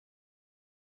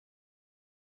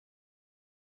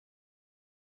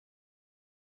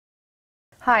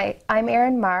Hi, I'm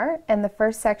Erin and the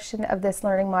first section of this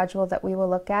learning module that we will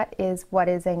look at is what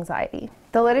is anxiety.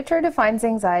 The literature defines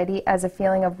anxiety as a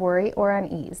feeling of worry or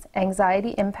unease.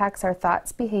 Anxiety impacts our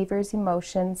thoughts, behaviors,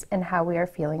 emotions, and how we are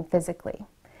feeling physically.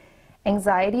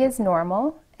 Anxiety is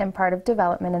normal and part of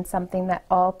development and something that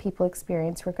all people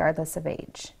experience regardless of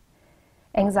age.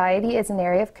 Anxiety is an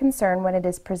area of concern when it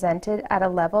is presented at a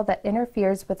level that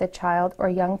interferes with a child or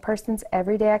young person's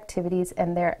everyday activities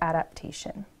and their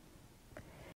adaptation.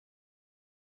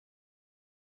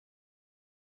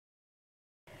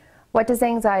 What does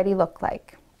anxiety look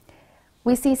like?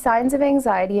 We see signs of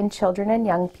anxiety in children and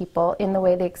young people in the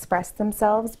way they express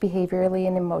themselves behaviorally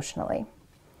and emotionally.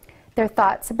 Their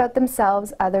thoughts about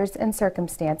themselves, others, and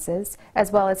circumstances,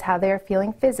 as well as how they are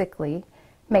feeling physically,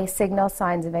 may signal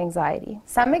signs of anxiety.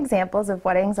 Some examples of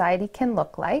what anxiety can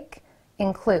look like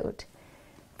include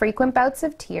frequent bouts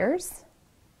of tears,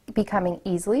 becoming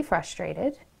easily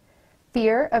frustrated,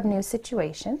 fear of new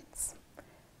situations,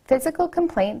 physical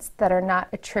complaints that are not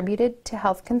attributed to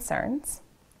health concerns,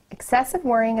 excessive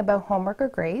worrying about homework or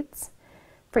grades,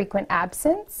 frequent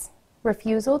absence,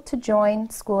 refusal to join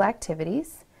school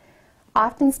activities,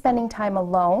 often spending time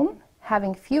alone,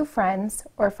 having few friends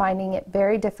or finding it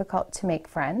very difficult to make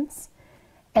friends,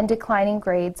 and declining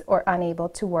grades or unable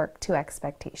to work to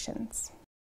expectations.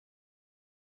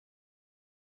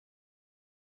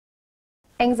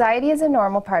 Anxiety is a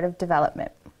normal part of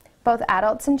development. Both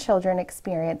adults and children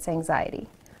experience anxiety.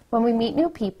 When we meet new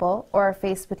people or are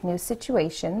faced with new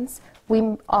situations,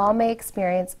 we all may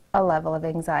experience a level of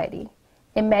anxiety.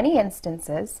 In many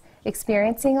instances,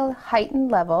 experiencing a heightened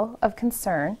level of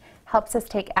concern helps us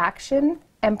take action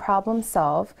and problem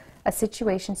solve a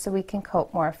situation so we can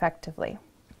cope more effectively.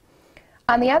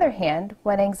 On the other hand,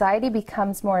 when anxiety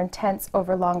becomes more intense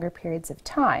over longer periods of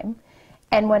time,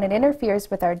 and when it interferes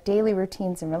with our daily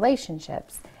routines and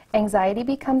relationships, anxiety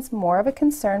becomes more of a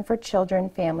concern for children,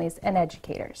 families, and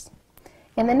educators.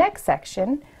 In the next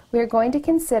section, we are going to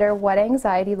consider what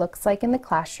anxiety looks like in the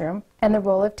classroom and the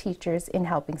role of teachers in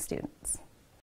helping students.